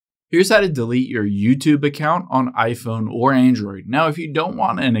Here's how to delete your YouTube account on iPhone or Android. Now, if you don't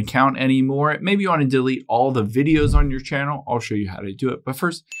want an account anymore, maybe you want to delete all the videos on your channel, I'll show you how to do it. But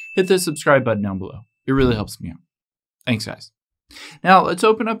first, hit the subscribe button down below. It really helps me out. Thanks, guys. Now, let's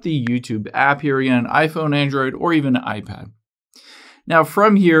open up the YouTube app here again, iPhone, Android, or even an iPad. Now,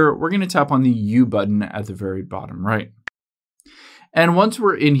 from here, we're going to tap on the U button at the very bottom right. And once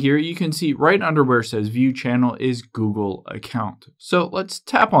we're in here, you can see right under where it says View Channel is Google Account. So let's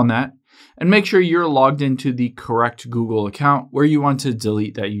tap on that and make sure you're logged into the correct Google account where you want to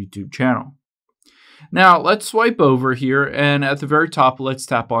delete that YouTube channel. Now let's swipe over here, and at the very top, let's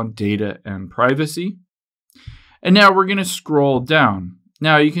tap on Data and Privacy. And now we're going to scroll down.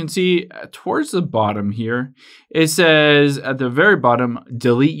 Now you can see towards the bottom here, it says at the very bottom,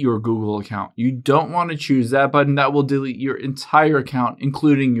 delete your Google account. You don't want to choose that button. That will delete your entire account,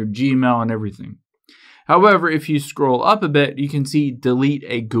 including your Gmail and everything. However, if you scroll up a bit, you can see delete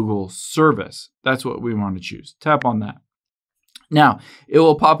a Google service. That's what we want to choose. Tap on that. Now, it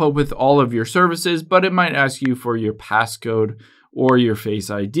will pop up with all of your services, but it might ask you for your passcode or your Face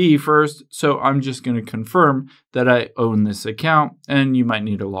ID first. So I'm just going to confirm that I own this account, and you might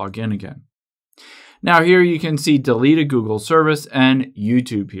need to log in again. Now here you can see delete a Google service and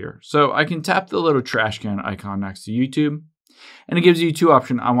YouTube here. So I can tap the little trash can icon next to YouTube, and it gives you two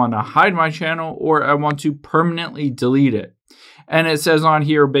options. I want to hide my channel, or I want to permanently delete it. And it says on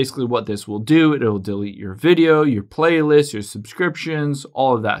here basically what this will do. It'll delete your video, your playlist, your subscriptions,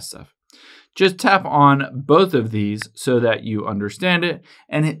 all of that stuff. Just tap on both of these so that you understand it,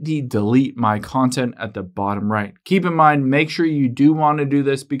 and hit the delete my content at the bottom right. Keep in mind, make sure you do want to do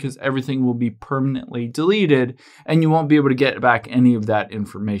this because everything will be permanently deleted and you won't be able to get back any of that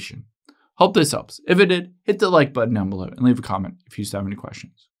information. Hope this helps. If it did, hit the like button down below and leave a comment if you still have any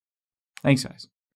questions. Thanks, guys.